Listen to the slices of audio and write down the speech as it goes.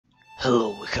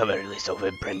Hello, we have a release of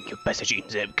a brand new passage in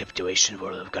the captivation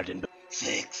world of Garten of Banban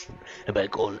 6. About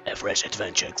goal, a fresh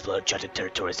adventure, explore charted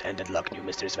territories, and unlock new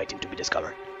mysteries waiting to be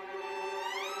discovered.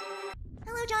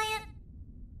 Hello, Giant.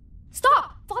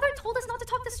 Stop! Father told us not to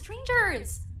talk to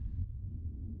strangers!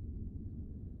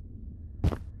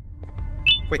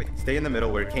 Quick, stay in the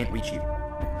middle where it can't reach you.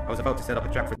 I was about to set up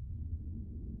a trap for...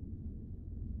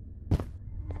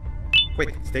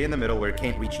 Quick, stay in the middle where it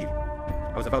can't reach you.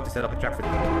 I was about to set up a trap for...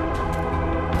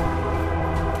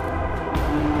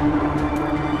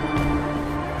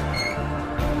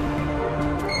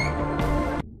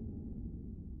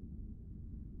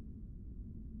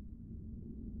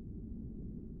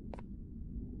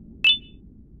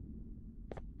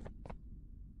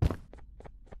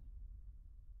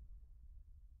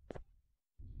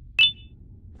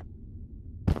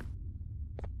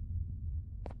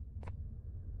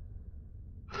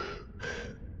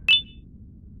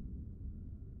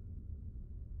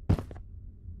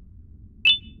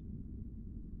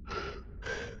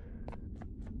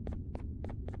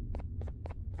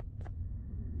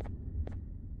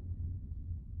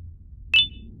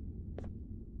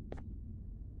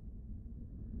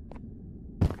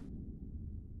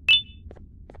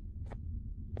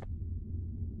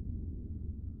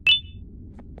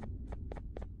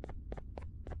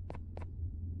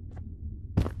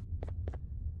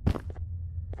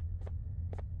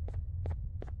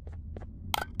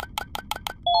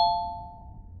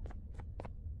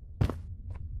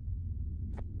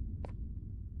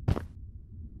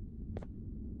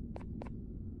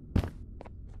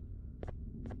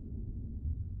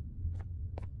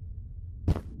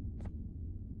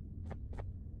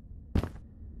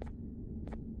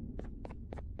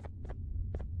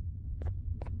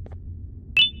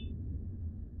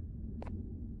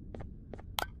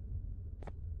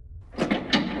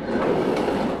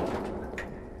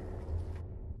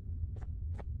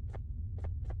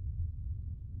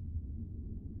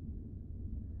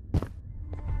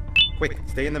 Quick,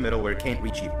 stay in the middle where it can't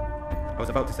reach you. I was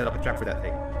about to set up a trap for that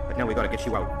thing, but now we gotta get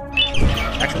you out.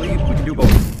 Actually, we can do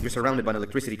both. You're surrounded by an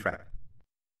electricity trap.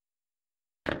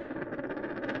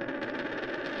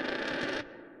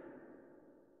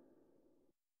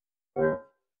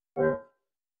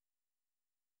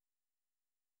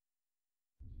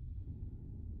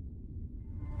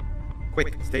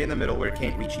 Quick, stay in the middle where it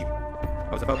can't reach you. I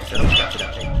was about to set up a trap for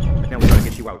that thing, but now we gotta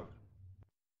get you out.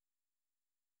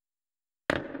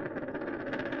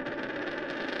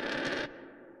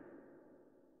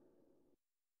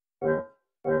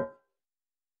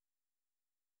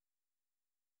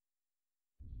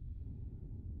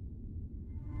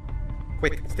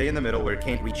 Quick, stay in the middle where it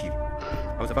can't reach you.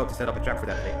 I was about to set up a trap for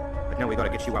that thing, but now we gotta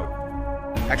get you out.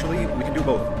 Actually, we can do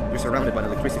both. You're surrounded by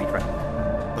an electricity trap.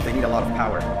 But they need a lot of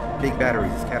power. Big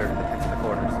batteries scattered in the pits and the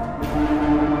corners.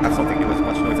 Have something do as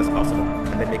much noise as possible,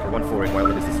 and then make her run for it while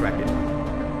it is distracted.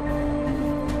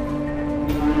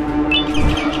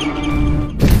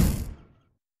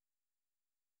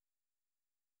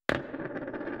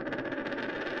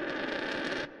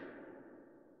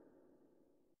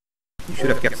 You should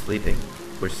have kept sleeping.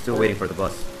 We're still waiting for the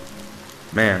bus.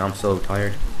 Man, I'm so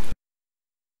tired.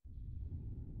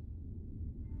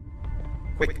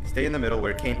 Quick, stay in the middle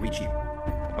where it can't reach you.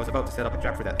 I was about to set up a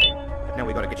trap for that thing, but now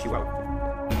we gotta get you out.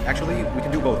 Actually, we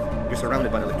can do both. You're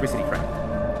surrounded by an electricity trap.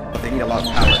 But they need a lot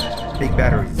of power. Big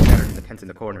batteries scattered in the tents in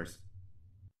the corners.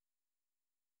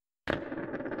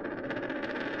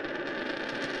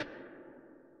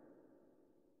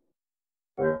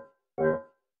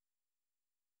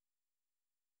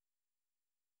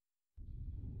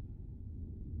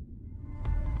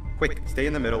 Quick, stay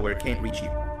in the middle where it can't reach you.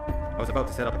 I was about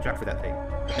to set up a trap for that thing,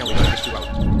 but now we gotta get you out.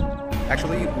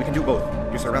 Actually, we can do both.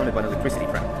 You're surrounded by an electricity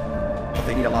trap. But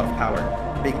they need a lot of power.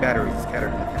 Big batteries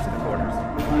scattered in the tents in the corners.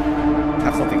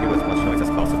 Have something do as much noise as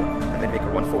possible, and then make her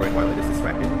run for it while it is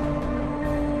distracted.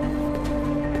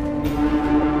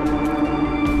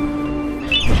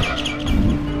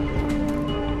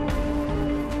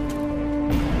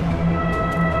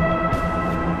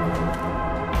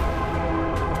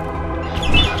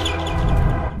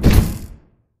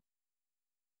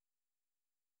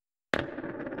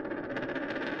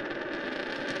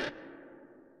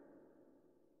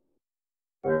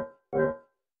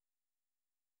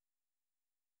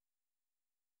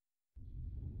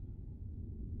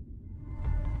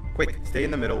 Quick, stay in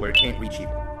the middle where it can't reach you.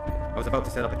 I was about to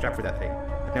set up a trap for that thing,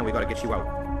 but now we gotta get you out.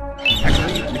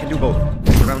 Actually, we can do both.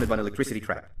 You're surrounded by an electricity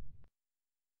trap.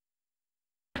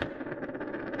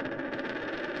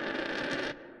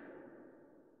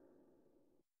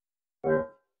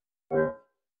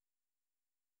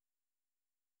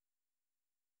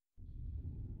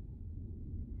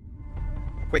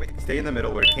 Quick, stay in the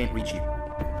middle where it can't reach you.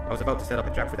 I was about to set up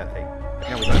a trap for that thing, but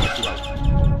now we gotta get you out.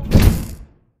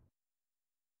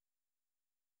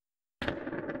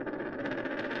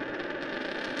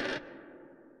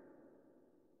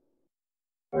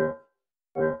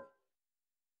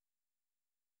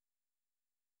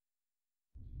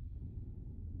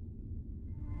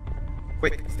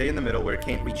 Quick, stay in the middle where it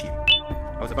can't reach you.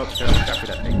 I was about to set up a trap for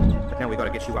that thing, but now we gotta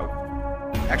get you out.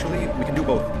 Actually, we can do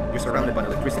both. You're surrounded by an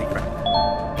electricity trap,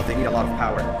 but they need a lot of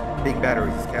power. Big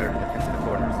batteries scattered in the pits in the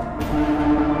corners.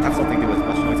 Have something do as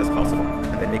much noise as possible,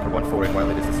 and then make her run for it while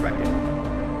it is distracted.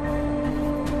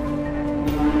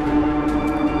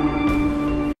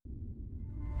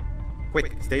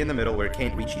 Quick, stay in the middle where it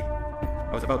can't reach you.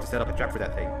 I was about to set up a trap for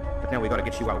that thing, but now we gotta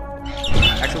get you out.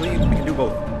 Actually, we can do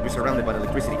both. You're surrounded by an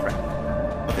electricity trap,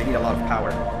 but they need a lot of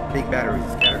power. Big batteries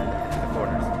scattered in the pits in the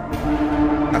corners.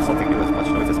 Have something do as much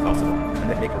noise as possible, and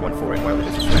then make her run for it while it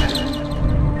is distracted.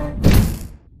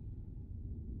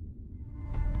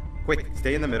 Quick,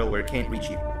 stay in the middle where it can't reach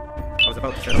you. I was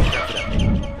about to set up a trap for that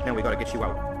thing, but now we gotta get you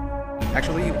out.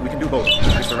 Actually, we can do both.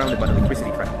 You're surrounded by an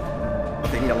electricity trap,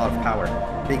 but they need a lot of power.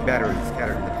 Big batteries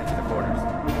scattered in the pits in the corners.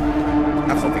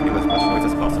 Have something do as much noise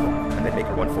as possible, and then make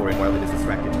her run for it while it is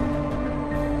distracted.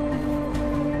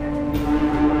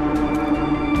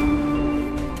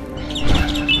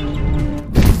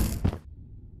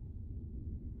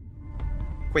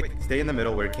 Quick, stay in the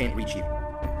middle where it can't reach you.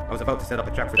 I was about to set up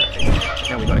a trap for that thing, but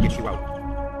now we gotta get you out.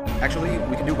 Actually,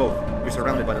 we can do both. You're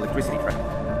surrounded by an electricity trap,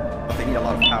 but they need a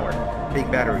lot of power. Big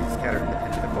batteries scattered in the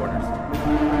pits in the corners.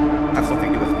 Have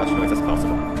something do as much noise as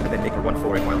possible, and then make her run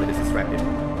for it while it is distracted.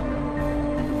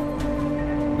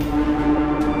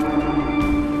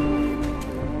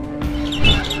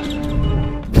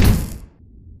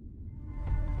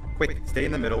 Quick, stay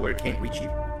in the middle where it can't reach you.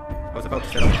 I was about to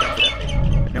set up a trap for that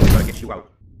thing, but now we gotta get you out.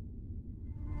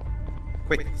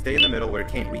 Quick, stay in the middle where it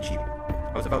can't reach you.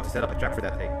 I was about to set up a trap for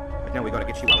that thing, but now we gotta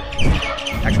get you out.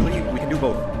 Actually, we can do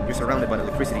both. You're surrounded by an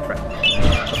electricity trap,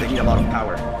 but they need a lot of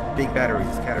power. Big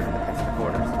batteries scattered in the pits in the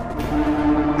corners.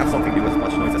 Have something do as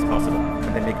much noise as possible,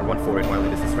 and then make her run for it while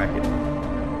it is distracted.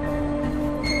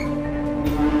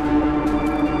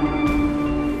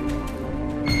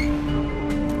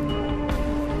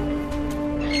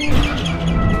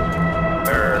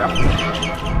 Bird up.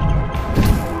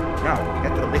 Now,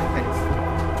 get to the big fence.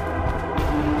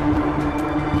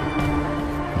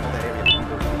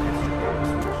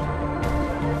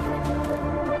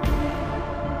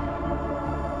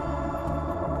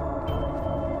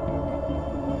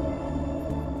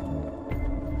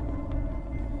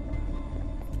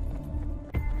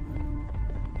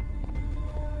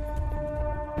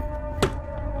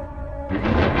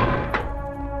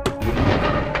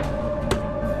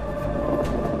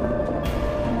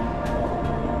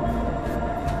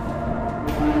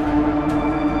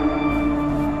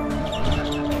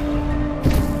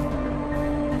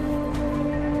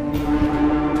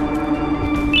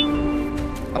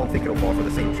 For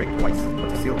the same trick twice, but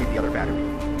to still beat the other battery.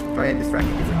 Try and distract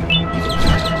it differently.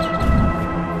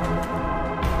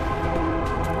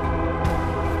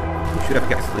 We should have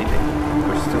kept sleeping.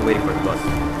 We're still waiting for the bus.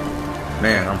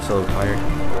 Man, I'm so tired.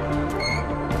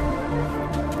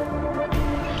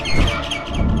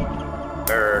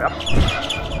 Bird up.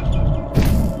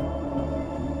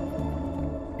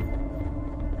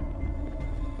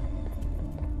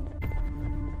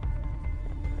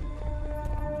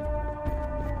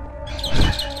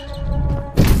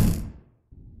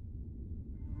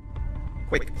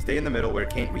 Quick, stay in the middle where it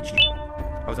can't reach you.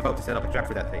 I was about to set up a trap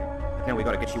for that thing, but now we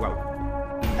gotta get you out.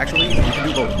 Actually, we can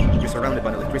do both. You're surrounded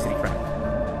by an electricity trap,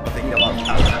 but they need a lot of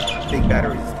power. Big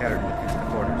batteries scattered in the pits in the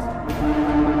corners.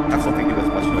 Have something do as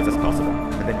much noise as possible,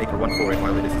 and then make her run for it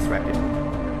while it is distracted.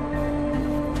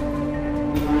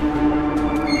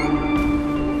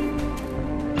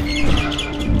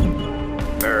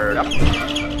 Bird up.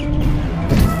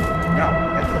 Now,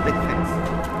 head to the big fence.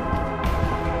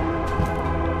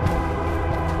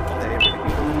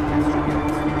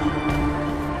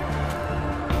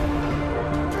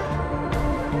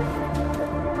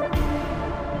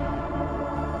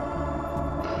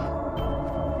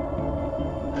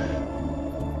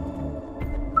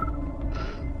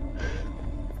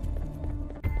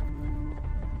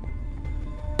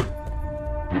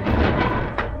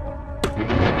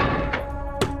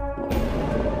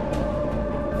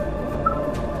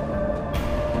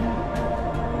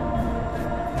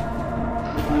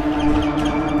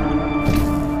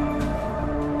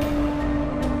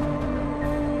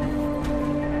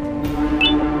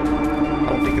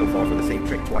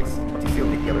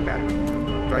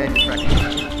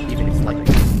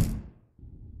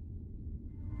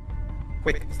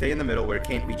 Quick, stay in the middle where it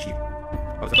can't reach you.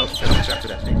 I was about to set up a trap for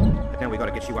that thing, but now we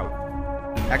gotta get you out.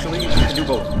 Actually, we can do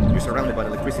both. You're surrounded by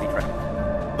an electricity trap.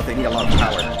 But they need a lot of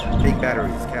power. Big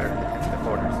batteries scattered in the pits in the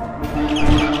corners.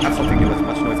 Have something do as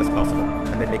much noise as possible,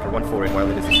 and then make a run for it while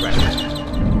it is distracted.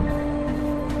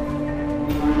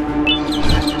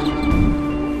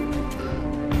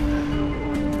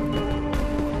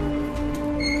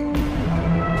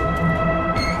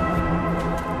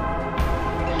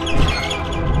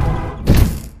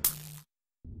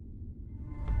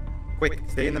 Quick,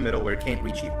 stay in the middle where it can't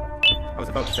reach you. I was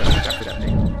about to set up a trap for that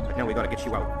thing, but now we gotta get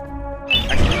you out.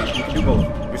 Actually, you can do both.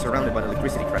 You're surrounded by an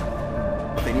electricity trap.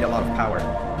 But they need a lot of power.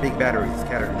 Big batteries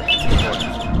scattered in the pits in the corners.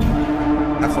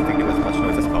 Have something do as much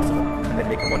noise as possible, and then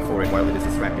make a run for it while it is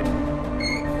distracted.